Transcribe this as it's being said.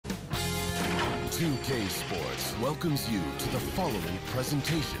2K Sports welcomes you to the following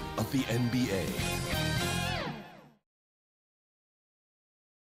presentation of the NBA.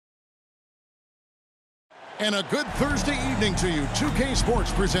 And a good Thursday evening to you. 2K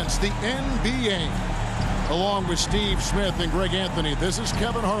Sports presents the NBA. Along with Steve Smith and Greg Anthony, this is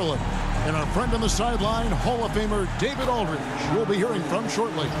Kevin Harlan. And our friend on the sideline, Hall of Famer David Aldridge, we'll be hearing from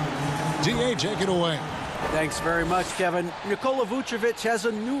shortly. D.A., take it away. Thanks very much, Kevin. Nikola Vucevic has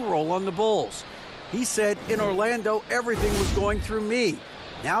a new role on the Bulls. He said, in Orlando, everything was going through me.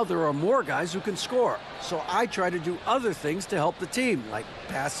 Now there are more guys who can score. So I try to do other things to help the team, like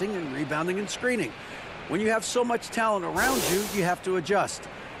passing and rebounding and screening. When you have so much talent around you, you have to adjust.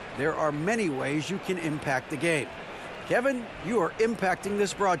 There are many ways you can impact the game. Kevin, you are impacting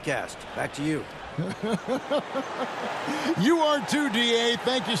this broadcast. Back to you. You are too, D.A.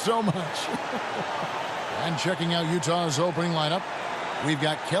 Thank you so much. And checking out Utah's opening lineup, we've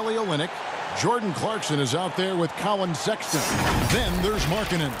got Kelly Olynyk. Jordan Clarkson is out there with Colin Sexton. Then there's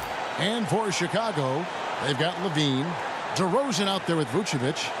Markkanen. And for Chicago, they've got LaVine. DeRozan out there with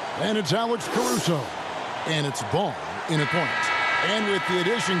Vucevic. And it's Alex Caruso. And it's Ball in a corner. And with the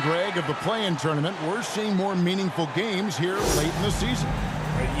addition, Greg, of the play-in tournament, we're seeing more meaningful games here late in the season.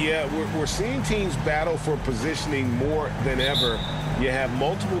 Yeah, we're seeing teams battle for positioning more than ever. You have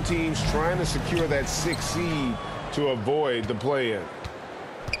multiple teams trying to secure that 6th seed to avoid the play-in.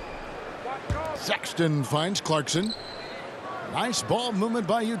 Sexton finds Clarkson. Nice ball movement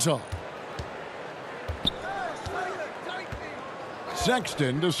by Utah.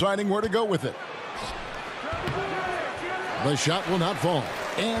 Sexton deciding where to go with it. The shot will not fall.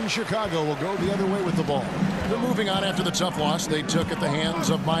 And Chicago will go the other way with the ball. They're moving on after the tough loss they took at the hands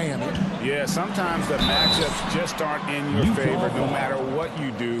of Miami. Yeah, sometimes the matchups just aren't in your favor no matter what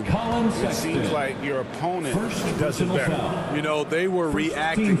you do. It seems like your opponent does it better. You know, they were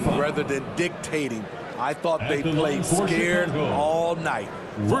reacting rather than dictating. I thought they played scared all night.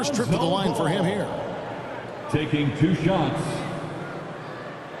 First trip to the line for him here. Taking 2 shots.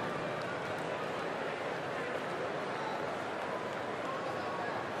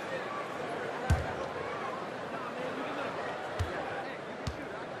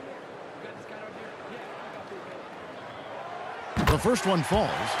 The first one falls.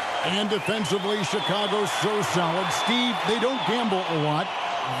 And defensively, Chicago's so solid. Steve, they don't gamble a lot.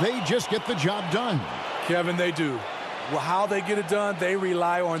 They just get the job done. Kevin, they do. Well, how they get it done, they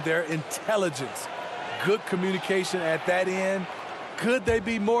rely on their intelligence. Good communication at that end. Could they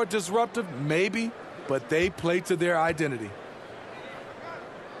be more disruptive? Maybe. But they play to their identity.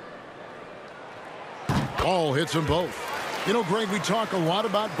 Ball hits them both. You know, Greg, we talk a lot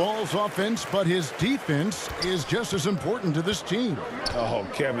about Ball's offense, but his defense is just as important to this team. Oh,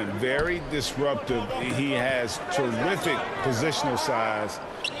 Kevin, very disruptive. He has terrific positional size,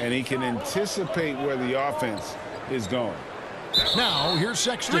 and he can anticipate where the offense is going. Now, here's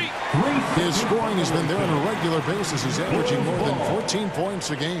Sexton. His scoring has been there on a regular basis. He's averaging more than 14 points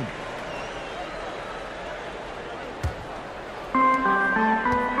a game.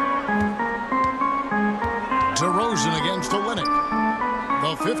 DeRozan against Olynyk.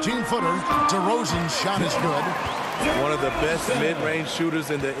 The 15-footer. DeRozan's shot is good. One of the best mid-range shooters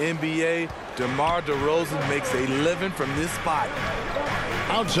in the NBA, DeMar DeRozan makes a living from this spot.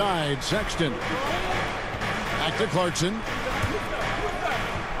 Outside, Sexton. Back to Clarkson.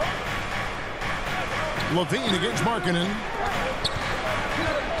 LaVine against Markkanen.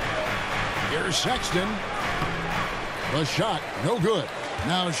 Here's Sexton. The shot, no good.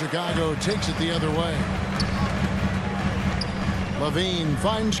 Now Chicago takes it the other way. LaVine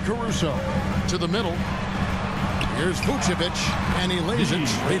finds Caruso to the middle. Here's Vucevic, and he lays it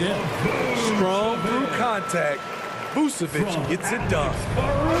straight in. Strong through contact. Vucevic gets it done.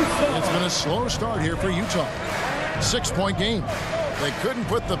 It's been a slow start here for Utah. 6-point game. They couldn't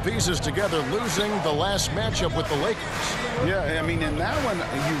put the pieces together, losing the last matchup with the Lakers. Yeah, I mean, in that one,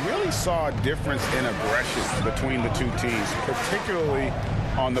 you really saw a difference in aggression between the two teams, particularly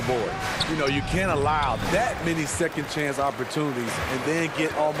on the board. You know, you can't allow that many second chance opportunities and then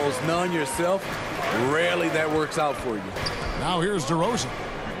get almost none yourself. Rarely that works out for you. Now here's DeRozan.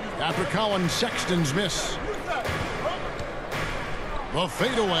 After Colin Sexton's miss. The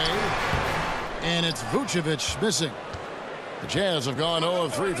fadeaway. And it's Vucevic missing. The Jazz have gone 0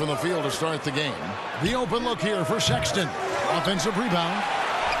 of 3 from the field to start the game. The open look here for Sexton. Offensive rebound.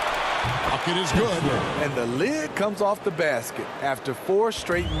 Bucket is good. And the lid comes off the basket after 4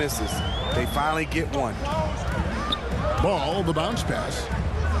 straight misses. They finally get one. Ball, the bounce pass.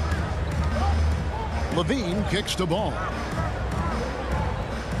 LaVine kicks the ball.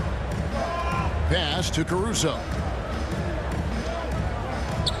 Pass to Caruso.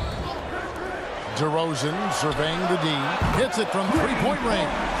 DeRozan surveying the D. Hits it from three-point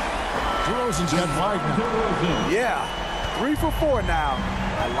range. DeRozan's got 5 now. Yeah, 3 for 4 now.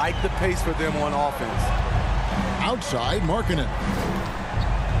 I like the pace for them on offense. Outside, Markkanen.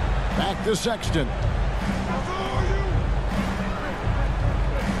 Back to Sexton.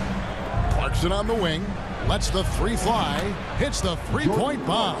 Clarkson on the wing. Lets the 3 fly. Hits the three-point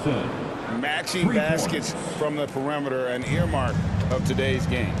bomb. Matching baskets from the perimeter, an earmark of today's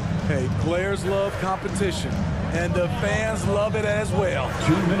game. Hey, players love competition, and the fans love it as well.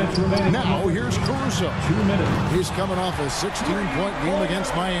 2 minutes remaining. Now here's Caruso. 2 minutes. He's coming off a 16-point game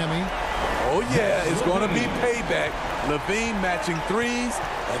against Miami. Oh, yeah, it's going to be payback. Levine matching threes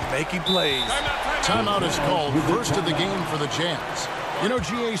and making plays. Timeout is called. First of the game for the Jazz. You know,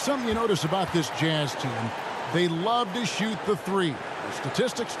 GA, something you notice about this Jazz team, they love to shoot the 3. The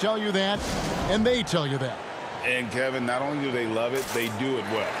statistics tell you that, and they tell you that. And, Kevin, not only do they love it, they do it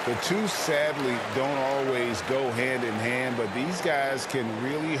well. The two, sadly, don't always go hand in hand, but these guys can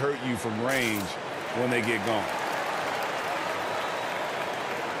really hurt you from range when they get going.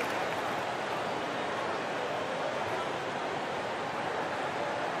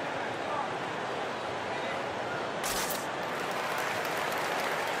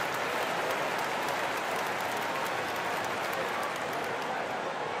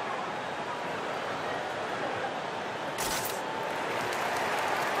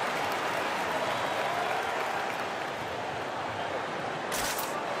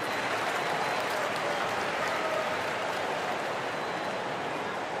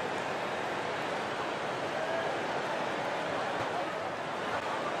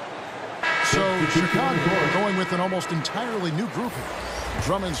 So Chicago going with an almost entirely new grouping.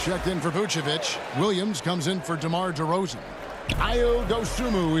 Drummond's checked in for Vucevic. Williams comes in for DeMar DeRozan. Ayo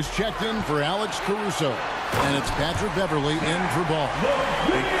Dosunmu is checked in for Alex Caruso. And it's Patrick Beverley in for Ball.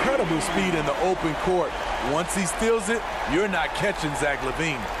 Incredible speed in the open court. Once he steals it, you're not catching Zach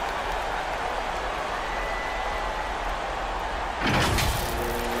LaVine.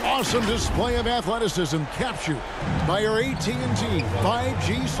 Awesome display of athleticism captured by our AT&T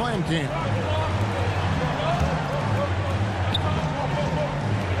 5G Slam Cam.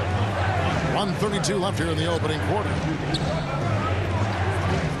 .132 left here in the opening quarter.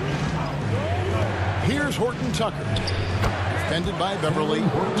 Here's Horton Tucker. Defended by Beverley.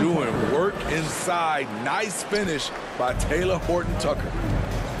 Doing work inside. Nice finish by Taylor Horton Tucker.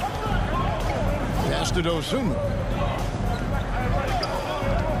 Pass to Dosunmu.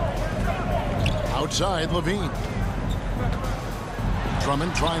 Outside, Levine.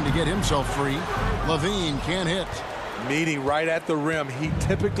 Drummond trying to get himself free. Levine can't hit. Meeting right at the rim. He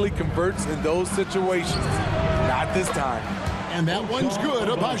typically converts in those situations. Not this time. And that one's good,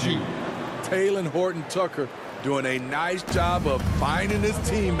 Abaji. Taylor Horton Tucker doing a nice job of finding his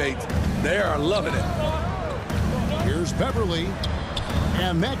teammates. They are loving it. Here's Beverley.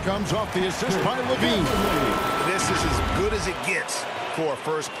 And that comes off the assist by Levine. This is as good as it gets for a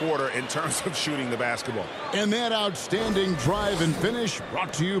first quarter in terms of shooting the basketball. And that outstanding drive and finish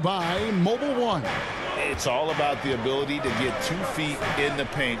brought to you by Mobile One. It's all about the ability to get 2 feet in the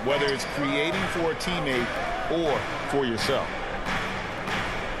paint, whether it's creating for a teammate or for yourself.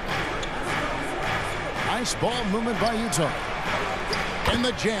 Nice ball movement by Utah. And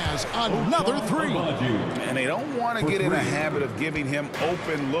the Jazz, another 3. And they don't want to get in a habit of giving him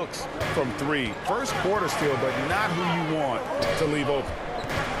open looks from 3. First quarter still, but not who you want to leave open.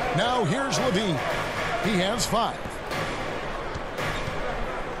 Now here's Levine. He has 5.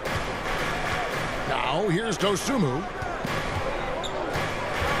 Now here's Dosunmu.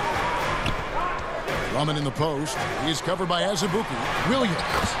 Drummond in the post. He's covered by Azubuike. Williams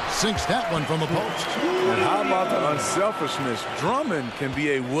sinks that one from the post. And how about the unselfishness? Drummond can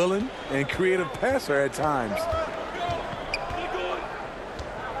be a willing and creative passer at times.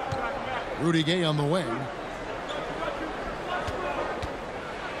 Rudy Gay on the wing.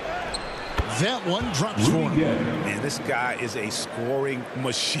 That one drops for him. And this guy is a scoring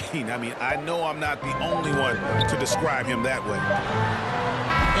machine. I mean, I know I'm not the only one to describe him that way.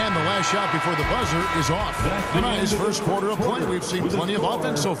 And the last shot before the buzzer is off. Tonight's first quarter of play, we've seen plenty of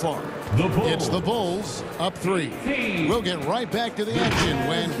offense so far. It's the Bulls up 3. We'll get right back to the action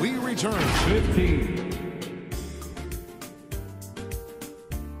when we return. 15.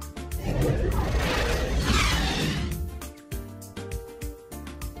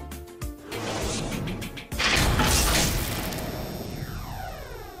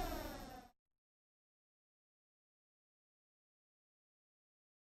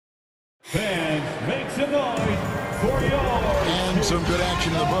 Fans, make some noise for yours. And some good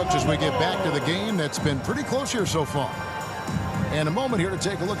action in the books as we get back to the game that's been pretty close here so far. And a moment here to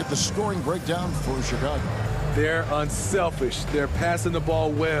take a look at the scoring breakdown for Chicago. They're unselfish. They're passing the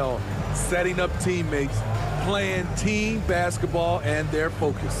ball well, setting up teammates, playing team basketball, and their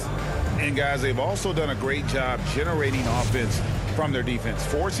focus. And, guys, they've also done a great job generating offense from their defense,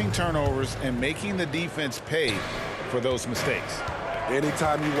 forcing turnovers and making the defense pay for those mistakes.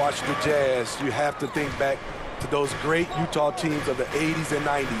 Anytime you watch the Jazz, you have to think back to those great Utah teams of the 80s and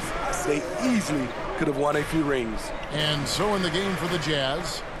 90s. They easily could have won a few rings. And so in the game for the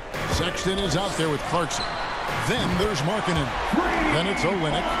Jazz, Sexton is out there with Clarkson. Then there's Markkanen. Then it's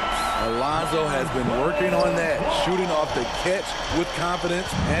Olynyk. Alonzo has been working on that, shooting off the catch with confidence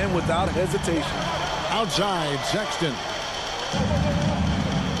and without hesitation. Outside, Sexton.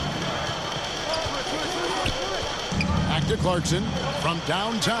 Back to Clarkson from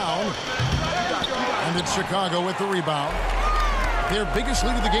downtown. And it's Chicago with the rebound. Their biggest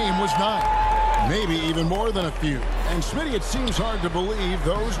lead of the game was 9. Maybe even more than a few. And Smitty, it seems hard to believe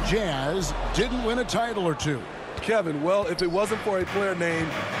those Jazz didn't win a title or two. Kevin, well, if it wasn't for a player named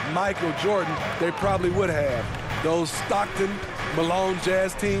Michael Jordan, they probably would have. Those Stockton, Malone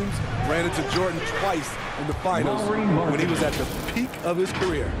Jazz teams ran into Jordan twice in the finals when he was at the peak of his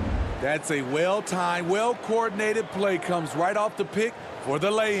career. That's a well-timed, well-coordinated play, comes right off the pick for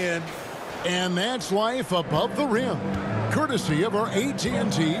the lay-in. And that's life above the rim, courtesy of our AT&T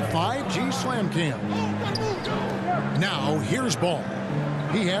 5G Slam Cam. Now, here's Ball.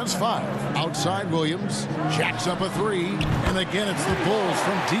 He has 5. Outside Williams, jacks up a 3, and again it's the Bulls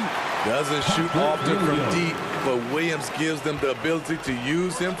from deep. Doesn't shoot often from deep, but Williams gives them the ability to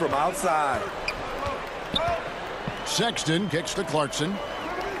use him from outside. Sexton kicks to Clarkson.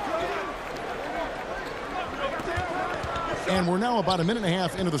 And we're now about a minute and a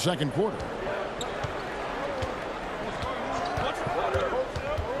half into the second quarter.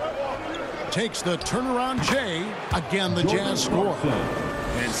 Takes the turnaround Jay. Again, the Jazz score.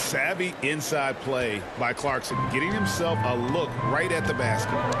 And savvy inside play by Clarkson, getting himself a look right at the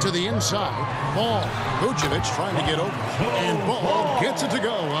basket. To the inside, Ball. Vucevic trying to get open. And Ball gets it to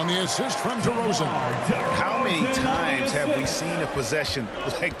go on the assist from DeRozan. How many times have we seen a possession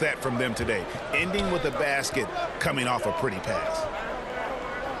like that from them today? Ending with a basket, coming off a pretty pass.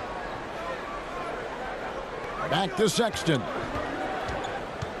 Back to Sexton.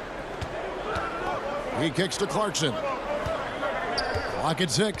 He kicks to Clarkson. Clock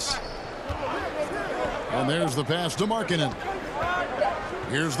at 6. And there's the pass to Markkanen.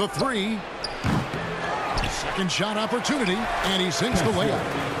 Here's the 3. Second shot opportunity, and he sinks the layup.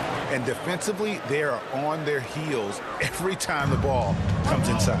 And defensively, they are on their heels every time the ball comes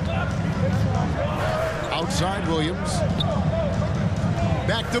inside. Outside Williams.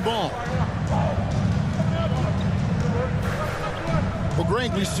 Back to Ball. Well,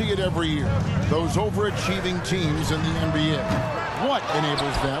 Greg, we see it every year. Those overachieving teams in the NBA. What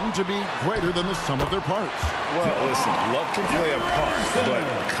enables them to be greater than the sum of their parts? Well, listen, luck can play a part, but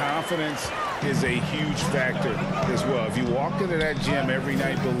confidence is a huge factor as well. If you walk into that gym every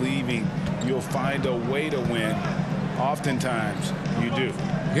night believing you'll find a way to win, oftentimes you do.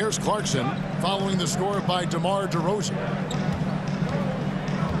 Here's Clarkson following the score by DeMar DeRozan.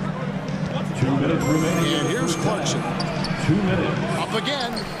 2 minutes remaining. And here's Clarkson. 2 minutes. Up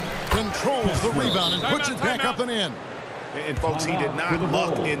again. Controls the rebound and puts it back up and in. And, folks, he did not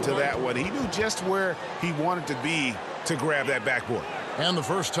luck into that one. He knew just where he wanted to be to grab that backboard. And the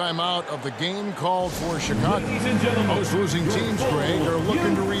first timeout of the game called for Chicago. Ladies and gentlemen, Most losing teams, Greg, are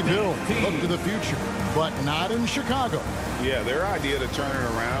looking to rebuild, look to the future, but not in Chicago. Yeah, their idea to turn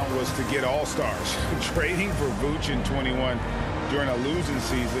it around was to get all-stars. Trading for Vooch in 21 during a losing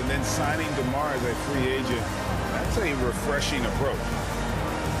season, then signing DeMar as a free agent. That's a refreshing approach.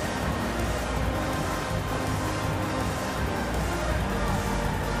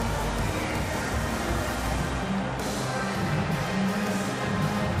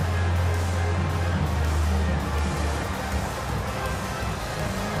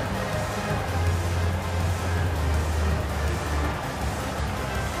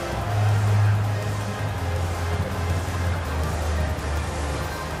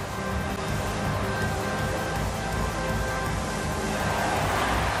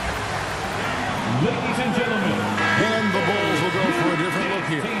 Ladies and gentlemen. And the Bulls will go for a different look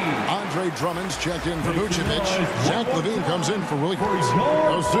here. Andre Drummond's checked in for Vucevic. Zach LaVine comes in for Willie Green.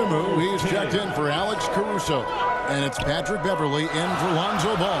 Osumu, he's checked in for Alex Caruso. And it's Patrick Beverley in for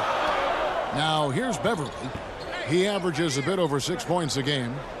Lonzo Ball. Now, here's Beverley. He averages a bit over 6 points a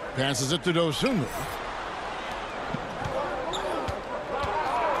game. Passes it to Dosunmu.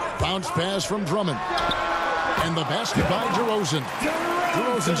 Bounce pass from Drummond. And the basket by DeRozan.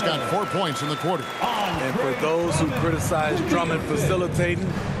 DeRozan's got 4 points in the quarter. And for those who criticize Drummond facilitating,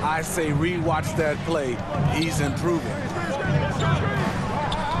 I say rewatch that play. He's improving.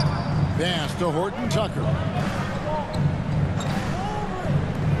 Pass to Horton Tucker.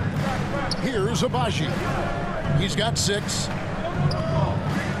 Here's Abaji. He's got 6.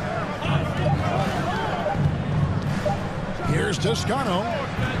 Here's Toscano.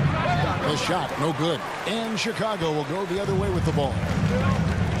 The shot, no good. And Chicago will go the other way with the ball.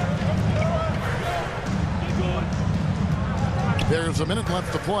 There's a minute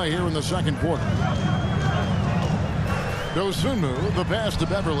left to play here in the second quarter. Dosunmu, the pass to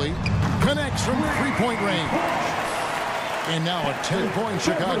Beverly, connects from three-point range. And now a 10-point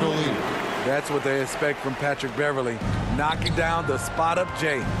Chicago lead. That's what they expect from Patrick Beverly, knocking down the spot-up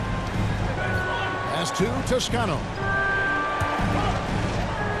J. Pass to Toscano.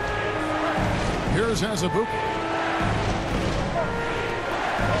 Here's Azubuike.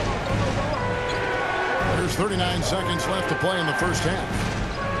 There's 39 seconds left to play in the first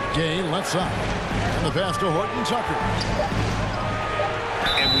half. Gay left side. And the pass to Horton Tucker.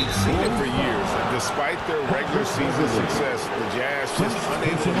 And we've seen it for years. Despite their regular season success, the Jazz just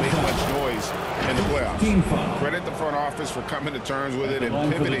unable to make much noise in the playoffs. Credit the front office for coming to terms with it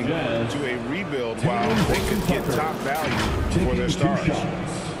and pivoting to a rebuild while they could get top value for their stars.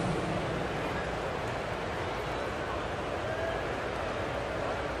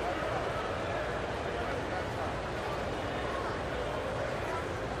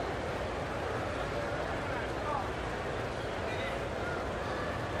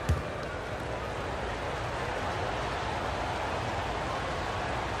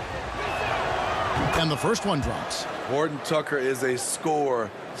 And the first one drops. Horton Tucker is a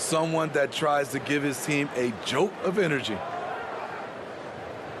scorer, someone that tries to give his team a jolt of energy.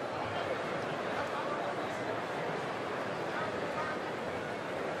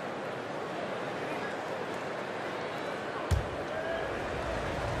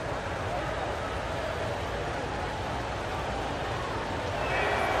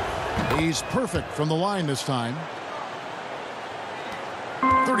 He's perfect from the line this time.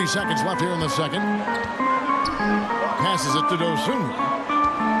 30 seconds left here in the second. Passes it to Dosunmu.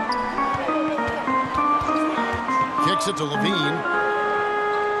 Kicks it to Levine.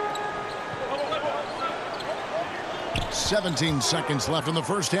 17 seconds left in the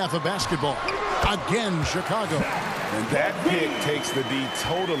first half of basketball. Again, Chicago. And that pick takes the D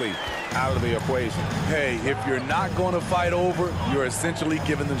totally out of the equation. Hey, if you're not going to fight over, you're essentially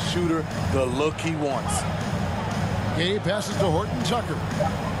giving the shooter the look he wants. Gay passes to Horton Tucker.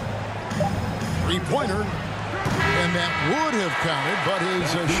 Three-pointer. And that would have counted, but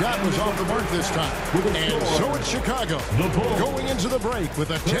his shot was off the mark this time. And so it's Chicago going into the break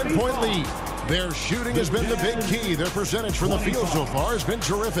with a 10-point lead. Their shooting has been the big key. Their percentage from the field so far has been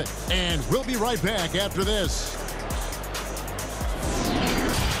terrific. And we'll be right back after this.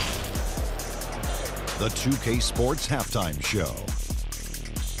 The 2K Sports Halftime Show.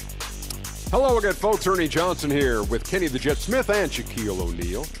 Hello again, folks. Ernie Johnson here with Kenny the Jet Smith and Shaquille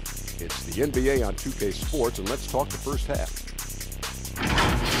O'Neal. It's the NBA on 2K Sports, and let's talk the first half.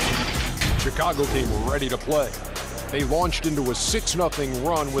 Chicago came ready to play. They launched into a 6-0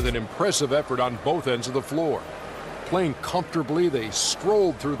 run with an impressive effort on both ends of the floor. Playing comfortably, they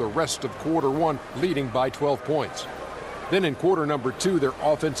strolled through the rest of quarter one, leading by 12 points. Then in quarter number 2, their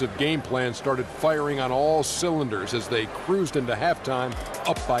offensive game plan started firing on all cylinders as they cruised into halftime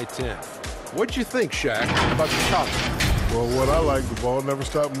up by 10. What'd you think, Shaq, about Chicago? Well, what I like, the ball never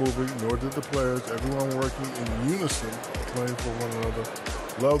stopped moving, nor did the players. Everyone working in unison, playing for one another.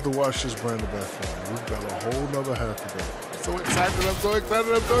 Love to watch this brand of basketball. We've got a whole nother half to go. So excited, I'm so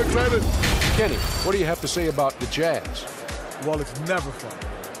excited, I'm so excited. Kenny, what do you have to say about the Jazz? Well, it's never fun.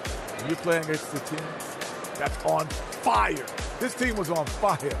 When you're playing against a team that's on fire. This team was on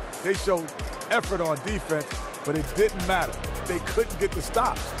fire. They showed effort on defense, but it didn't matter. They couldn't get the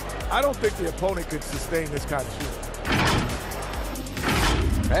stops. I don't think the opponent could sustain this kind of shooting.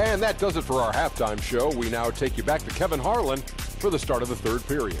 And that does it for our halftime show. We now take you back to Kevin Harlan for the start of the third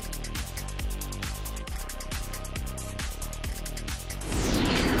period.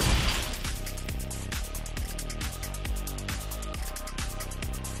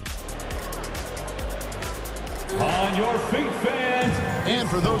 On your feet, fans. And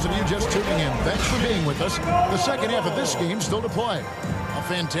for those of you just tuning in, thanks for being with us. The second half of this game still to play. A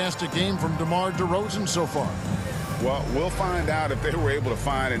fantastic game from DeMar DeRozan so far. Well, we'll find out if they were able to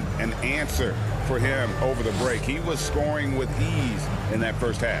find an answer for him over the break. He was scoring with ease in that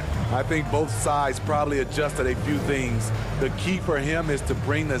first half. I think both sides probably adjusted a few things. The key for him is to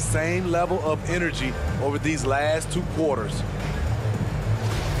bring the same level of energy over these last 2 quarters.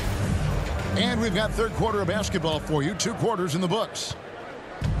 And we've got third quarter of basketball for you. 2 quarters in the books.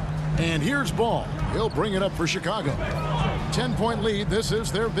 And here's Ball. He'll bring it up for Chicago. 10-point lead. This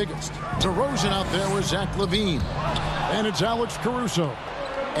is their biggest. DeRozan out there with Zach LaVine. And it's Alex Caruso.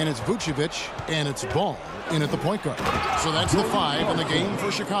 And it's Vucevic. And it's Ball in at the point guard. So that's the 5 in the game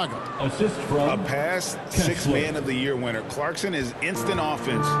for Chicago. Assist from a past 6th Man of the Year winner. Clarkson is instant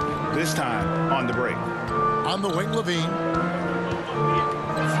offense this time on the break. On the wing, LaVine.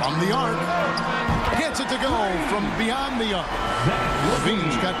 From the arc. Gets it to go from beyond the arc.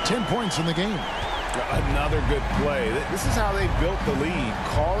 LaVine's got 10 points in the game. Another good play. This is how they built the lead,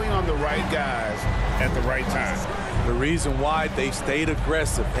 calling on the right guys at the right time. The reason why they stayed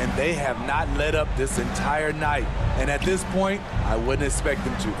aggressive, and they have not let up this entire night. And at this point, I wouldn't expect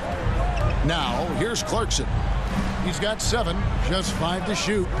them to. Now, here's Clarkson. He's got 7, just 5 to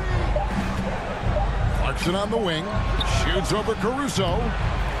shoot. Clarkson on the wing. Shoots over Caruso.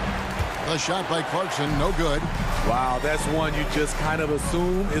 The shot by Clarkson, no good. Wow, that's one you just kind of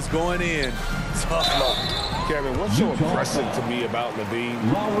assume is going in. Tough luck. Kevin, what's so impressive to me about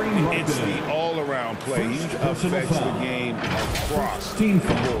LaVine? It's the all-around play. He affects the game across the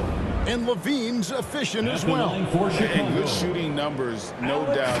board. And LaVine's efficient as well. And good shooting numbers, no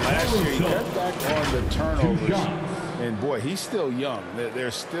doubt. Last year, he cut back on the turnovers. And, boy, he's still young.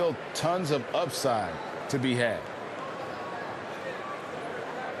 There's still tons of upside to be had.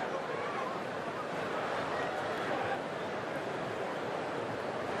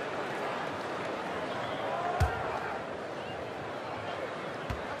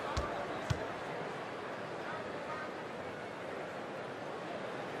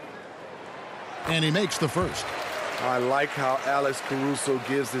 And he makes the first. I like how Alex Caruso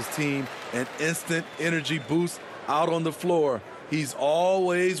gives his team an instant energy boost out on the floor. He's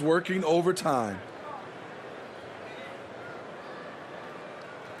always working overtime.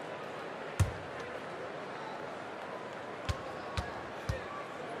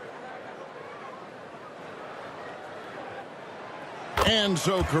 And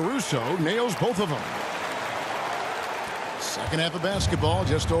so Caruso nails both of them. Second half of basketball,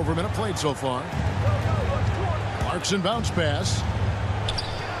 just over a minute played so far. Clarkson bounce pass.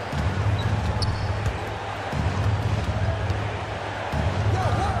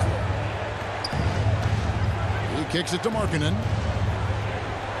 He kicks it to Markkanen.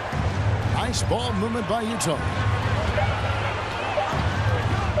 Nice ball movement by Utah.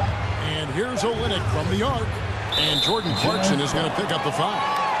 And here's Olynyk from the arc. And Jordan Clarkson is going to pick up the foul.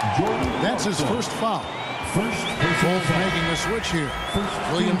 That's his first foul. Both making the switch here.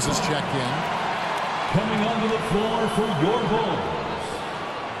 Williams is checked in. Coming onto the floor for your Bulls,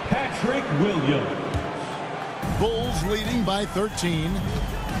 Patrick Williams. Bulls leading by 13.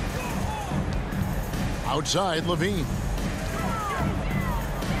 Outside, LaVine.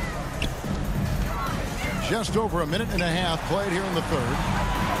 Just over a minute and a half played here in the third.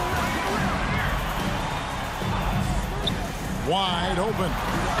 Wide open.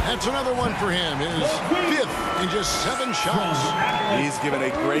 That's another one for him. His 5th in just 7 shots. He's given a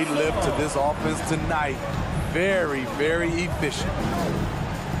great lift to this offense tonight. Very, very efficient.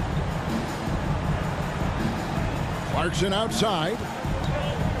 Clarkson outside.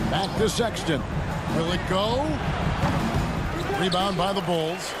 Back to Sexton. Will it go? Rebound by the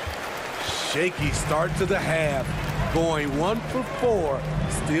Bulls. Shaky start to the half. Going 1 for 4.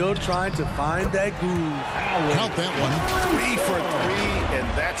 Still trying to find that groove. Count that one. 3 for 3, and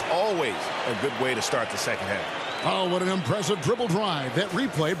that's always a good way to start the second half. Oh, what an impressive dribble drive. That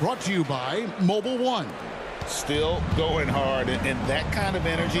replay brought to you by Mobile One. Still going hard, and that kind of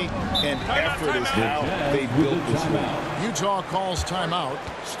energy and effort is how they built this league. Utah calls timeout.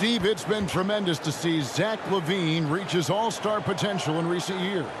 Steve, it's been tremendous to see Zach LaVine reach his all-star potential in recent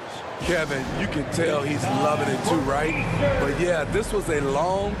years. Kevin, you can tell he's loving it too, right? But yeah, this was a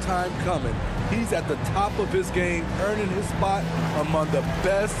long time coming. He's at the top of his game, earning his spot among the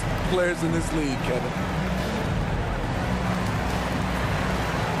best players in this league, Kevin.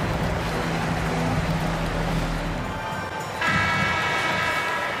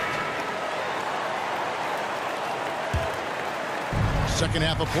 Second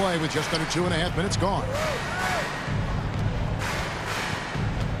half of play with just under 2.5 minutes gone.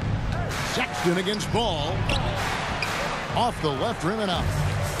 Sexton against Ball. Off the left rim and out.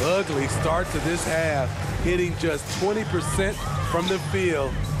 Ugly start to this half. Hitting just 20% from the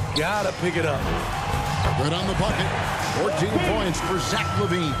field. Gotta pick it up. Good on the bucket. 14 points for Zach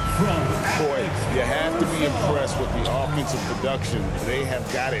LaVine. Boy, you have to be impressed with the offensive production. They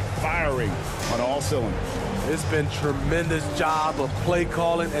have got it firing on all cylinders. It's been tremendous job of play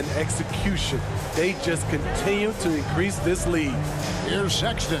calling and execution. They just continue to increase this lead. Here's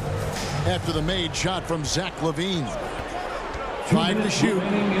Sexton. after the made shot from Zach LaVine. Trying to shoot,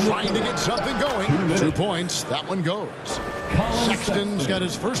 trying to get something going. 2 points. That one goes. Sexton's got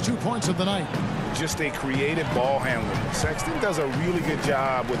his first 2 points of the night. Just a creative ball handler. Sexton does a really good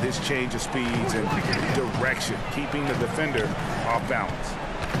job with his change of speeds and direction, keeping the defender off balance.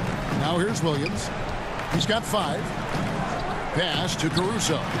 Now here's Williams. He's got 5. Pass to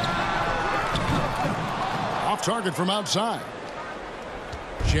Caruso. Off target from outside.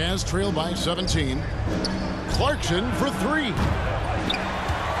 Jazz trail by 17. Clarkson for 3.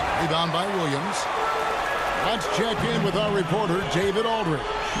 Rebound by Williams. Let's check in with our reporter, David Aldridge.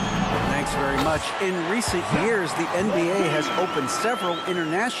 Thanks very much. In recent years, the NBA has opened several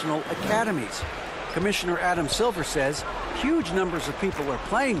international academies. Commissioner Adam Silver says huge numbers of people are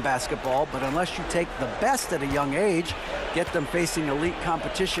playing basketball, but unless you take the best at a young age, get them facing elite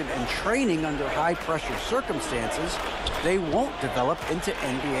competition and training under high-pressure circumstances, they won't develop into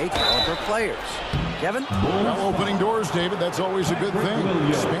NBA-caliber players. Kevin? Well, opening doors, David. That's always a good thing.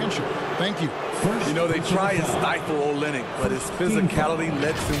 Expansion. Thank you. You know, they try and stifle Olynyk, but his physicality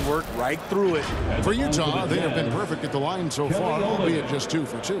lets him work right through it. For Utah, they have been perfect at the line so far, albeit just 2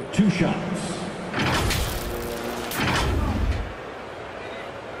 for 2. 2 shots.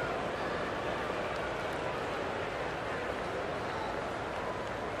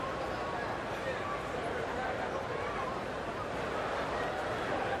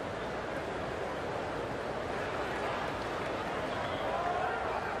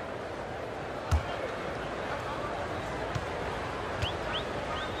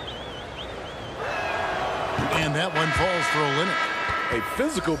 And that one falls for Olynyk. A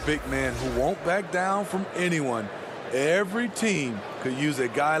physical big man who won't back down from anyone. Every team could use a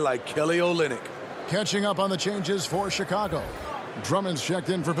guy like Kelly Olynyk. Catching up on the changes for Chicago. Drummond's checked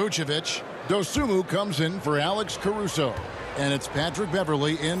in for Vucevic. Dosunmu comes in for Alex Caruso. And it's Patrick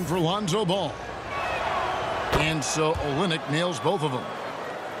Beverley in for Lonzo Ball. And so Olynyk nails both of them.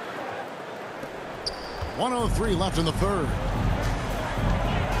 1:03 left in the third.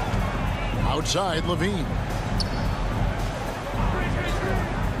 Outside, LaVine.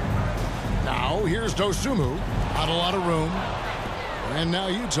 Now here's Dosunmu. Not a lot of room. And now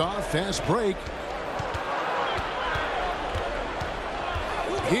Utah, fast break.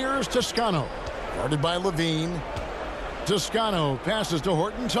 Here's Toscano. Guarded by LaVine. Toscano passes to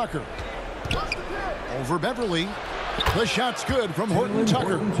Horton Tucker. Over Beverley. The shot's good from Horton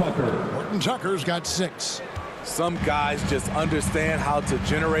Tucker. Horton Tucker's got 6. Some guys just understand how to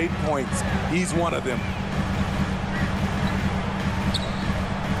generate points. He's one of them.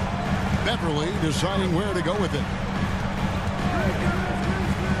 Beverley deciding where to go with it.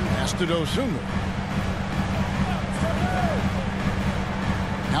 Pass to Dosunmu.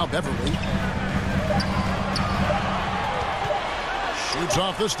 Now Beverley. Shoots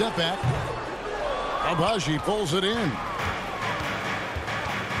off the step back. Agbaji pulls it in.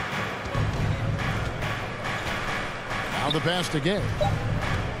 Now the pass to Gay.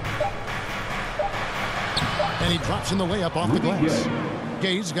 And he drops in the layup off the glass.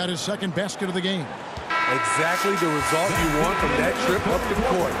 Gay's got his second basket of the game. Exactly the result you want from that trip up the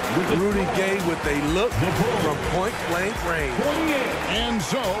court. Rudy Gay with a look from point-blank range. And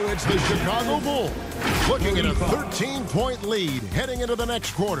so it's the Chicago Bulls looking at a 13-point lead heading into the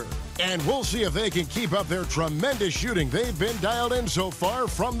next quarter. And we'll see if they can keep up their tremendous shooting they've been dialed in so far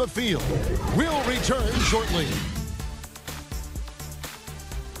from the field. We'll return shortly.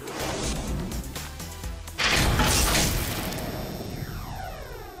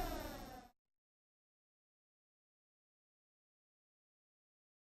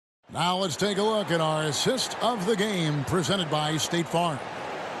 Now let's take a look at our assist of the game presented by State Farm.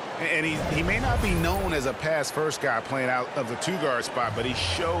 And he may not be known as a pass-first guy playing out of the 2-guard spot, but he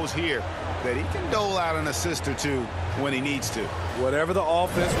shows here that he can dole out an assist or 2 when he needs to. Whatever the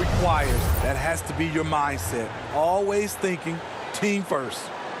offense requires, that has to be your mindset. Always thinking team first.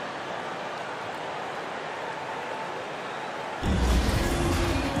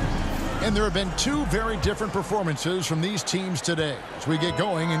 And there have been 2 very different performances from these teams today as we get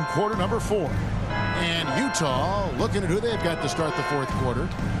going in quarter number 4. And Utah looking at who they've got to start the 4th quarter.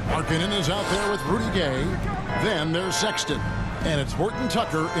 Markkanen is out there with Rudy Gay. Then there's Sexton. And it's Horton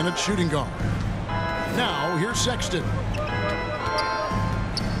Tucker in a shooting guard. Now here's Sexton.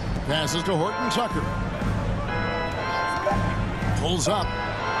 Passes to Horton Tucker. Pulls up.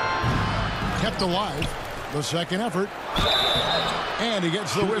 Kept alive. The second effort. And he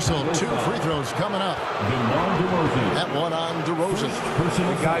gets the whistle. 2 free throws coming up. That one on DeRozan.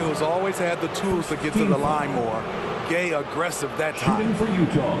 The guy who's always had the tools to get to the line more. Gay aggressive that time.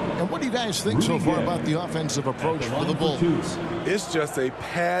 And what do you guys think so far about the offensive approach for the Bulls? It's just a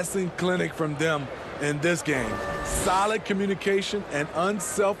passing clinic from them in this game. Solid communication and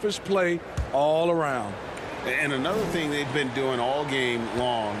unselfish play all around. And another thing they've been doing all game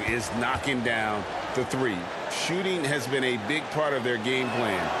long is knocking down the three. Shooting has been a big part of their game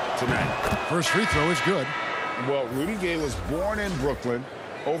plan tonight. First free throw is good. Well, Rudy Gay was born in Brooklyn.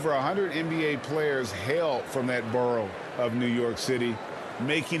 Over 100 NBA players hail from that borough of New York City,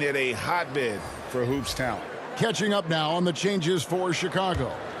 making it a hotbed for hoops talent. Catching up now on the changes for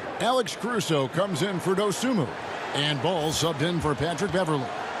Chicago. Alex Caruso comes in for Dosunmu. And Ball subbed in for Patrick Beverly.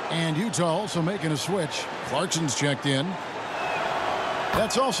 And Utah also making a switch. Clarkson's checked in.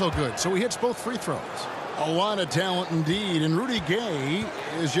 That's also good, so he hits both free throws. A lot of talent indeed, and Rudy Gay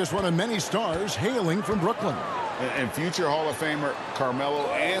is just one of many stars hailing from Brooklyn. And future Hall of Famer Carmelo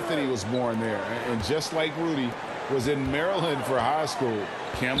Anthony was born there. And just like Rudy, was in Maryland for high school.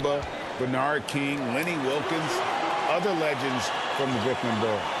 Kemba, Bernard King, Lenny Wilkins, other legends from the Brooklyn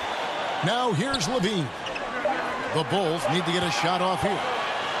Borough. Now here's Levine. The Bulls need to get a shot off here.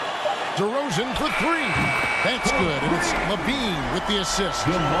 DeRozan for 3. That's good, and it's Levine with the assist.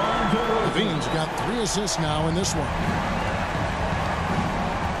 Levine's got 3 assists now in this one.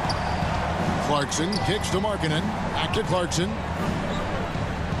 Clarkson kicks to Markkanen. Back to Clarkson.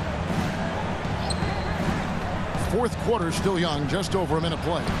 Fourth quarter still young, just over a minute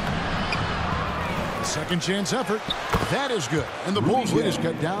play. Second chance effort. That is good. And the Bulls' lead is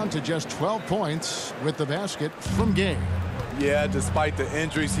cut down to just 12 points with the basket from Gay. Yeah, despite the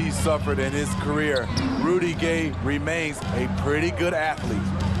injuries he's suffered in his career, Rudy Gay remains a pretty good athlete.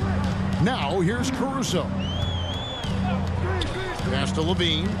 Now here's Caruso. Pass to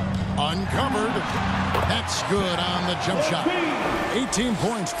Levine. Uncovered. That's good on the jump shot. 18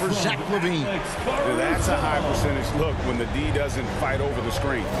 points for Zach LaVine. That's a high percentage look when the D doesn't fight over the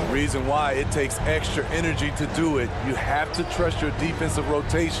screen. Reason why it takes extra energy to do it. You have to trust your defensive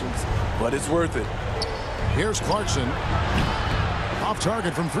rotations, but it's worth it. Here's Clarkson. Off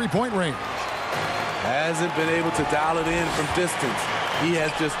target from three-point range. Hasn't been able to dial it in from distance. He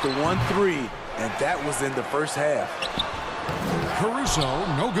has just the 1-3, and that was in the first half. Caruso,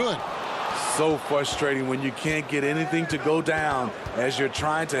 no good. So frustrating when you can't get anything to go down as you're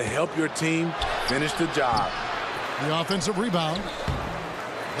trying to help your team finish the job. The offensive rebound.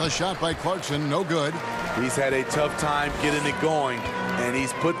 The shot by Clarkson, no good. He's had a tough time getting it going, and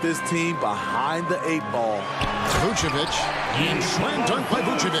he's put this team behind the 8 ball. Vucevic, and slam dunk by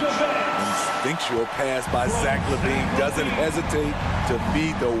Vucevic. Instinctual pass by Zach LaVine doesn't hesitate to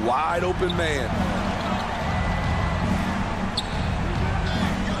feed the wide open man.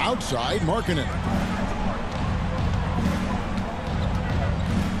 Outside, Markkanen.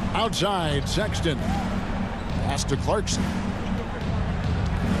 Outside, Sexton. Pass to Clarkson.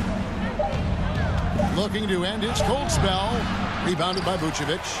 Looking to end his cold spell. Rebounded by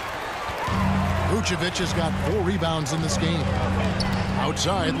Vucevic. Vucevic has got 4 rebounds in this game.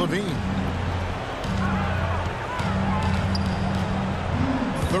 Outside, LaVine.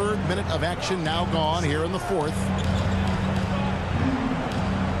 Third minute of action now gone here in the fourth.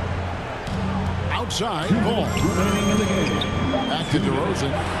 Outside, Ball. Back to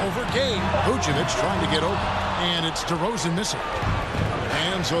DeRozan. Over Gay. Vucevic trying to get open. And it's DeRozan missing.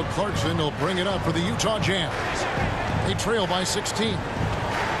 And so Clarkson will bring it up for the Utah Jazz. They trail by 16.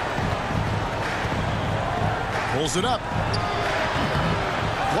 Pulls it up.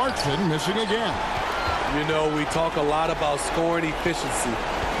 Clarkson missing again. You know, we talk a lot about scoring efficiency.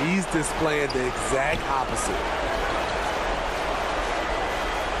 He's displaying the exact opposite.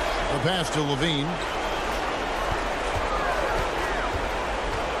 The pass to LaVine.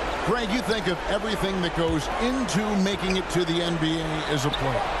 Greg, you think of everything that goes into making it to the NBA as a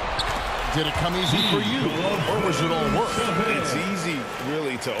player. Did it come easy for you, or was it all work? It's easy,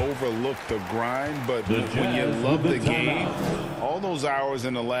 really, to overlook the grind, but when you love the game, all those hours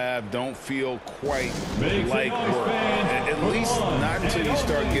in the lab don't feel quite like work. At least not until you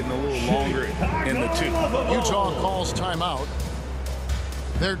start getting a little longer in the tooth. Utah calls timeout.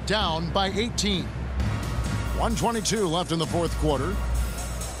 They're down by 18. 1:22 left in the fourth quarter.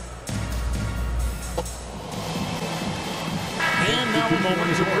 And now a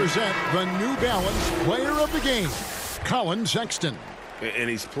moment to present the New Balance player of the game, Collin Sexton. And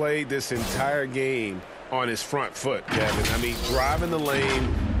he's played this entire game on his front foot, Kevin. I mean, driving the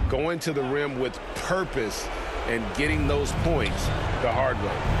lane, going to the rim with purpose, and getting those points the hard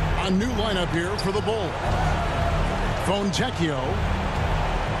way. A new lineup here for the Bulls. Fontecchio.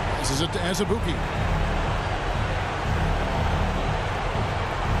 This is it to Azubuike.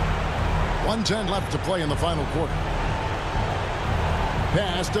 1:10 left to play in the final quarter.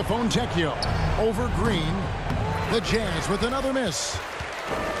 Pass to Fontecchio. Over Green. The Jazz with another miss.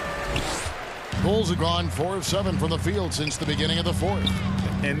 Bulls have gone 4 of 7 from the field since the beginning of the fourth.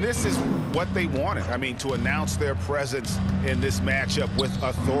 And this is what they wanted. I mean, to announce their presence in this matchup with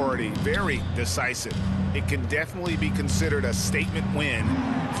authority. Very decisive. It can definitely be considered a statement win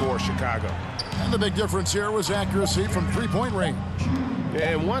for Chicago. And the big difference here was accuracy from three-point range.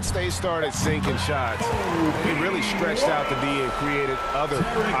 And once they started sinking shots, they really stretched out the D and created other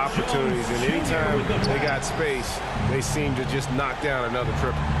opportunities. And anytime they got space, they seemed to just knock down another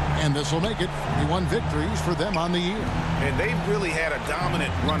triple. And this will make it 41 victories for them on the year. And they've really had a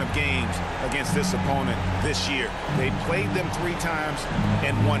dominant run of games against this opponent this year. They played them 3 times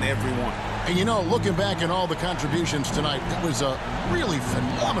and won every one. And you know, looking back at all the contributions tonight, it was a really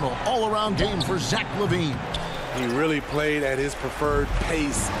phenomenal all-around game for Zach LaVine. He really played at his preferred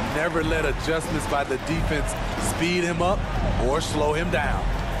pace, never let adjustments by the defense speed him up or slow him down.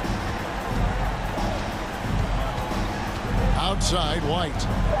 Outside, White.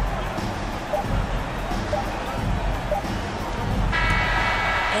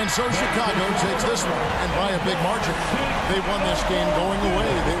 And so Chicago takes this one, and by a big margin. They won this game going away.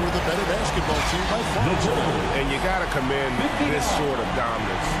 They were the better basketball team by far. And you got to commend this sort of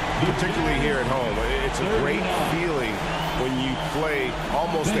dominance, particularly here at home. It's a great feeling when you play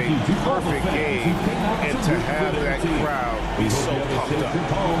almost a perfect game and to have that crowd be so pumped up.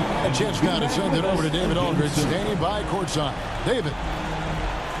 A chance now to send it over to David Aldridge, standing by courtside. David.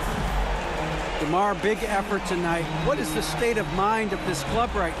 DeMar, big effort tonight. What is the state of mind of this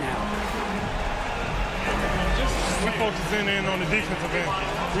club right now? We're focusing in on the defensive end.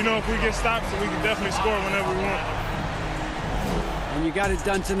 We know if we get stops, we can definitely score whenever we want. And you got it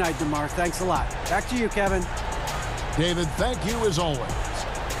done tonight, DeMar. Thanks a lot. Back to you, Kevin. David, thank you as always.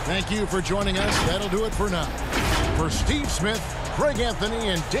 Thank you for joining us. That'll do it for now. For Steve Smith, Craig Anthony,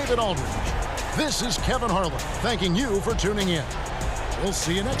 and David Aldridge, this is Kevin Harlan thanking you for tuning in. We'll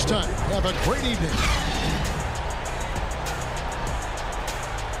see you next time. Have a great evening.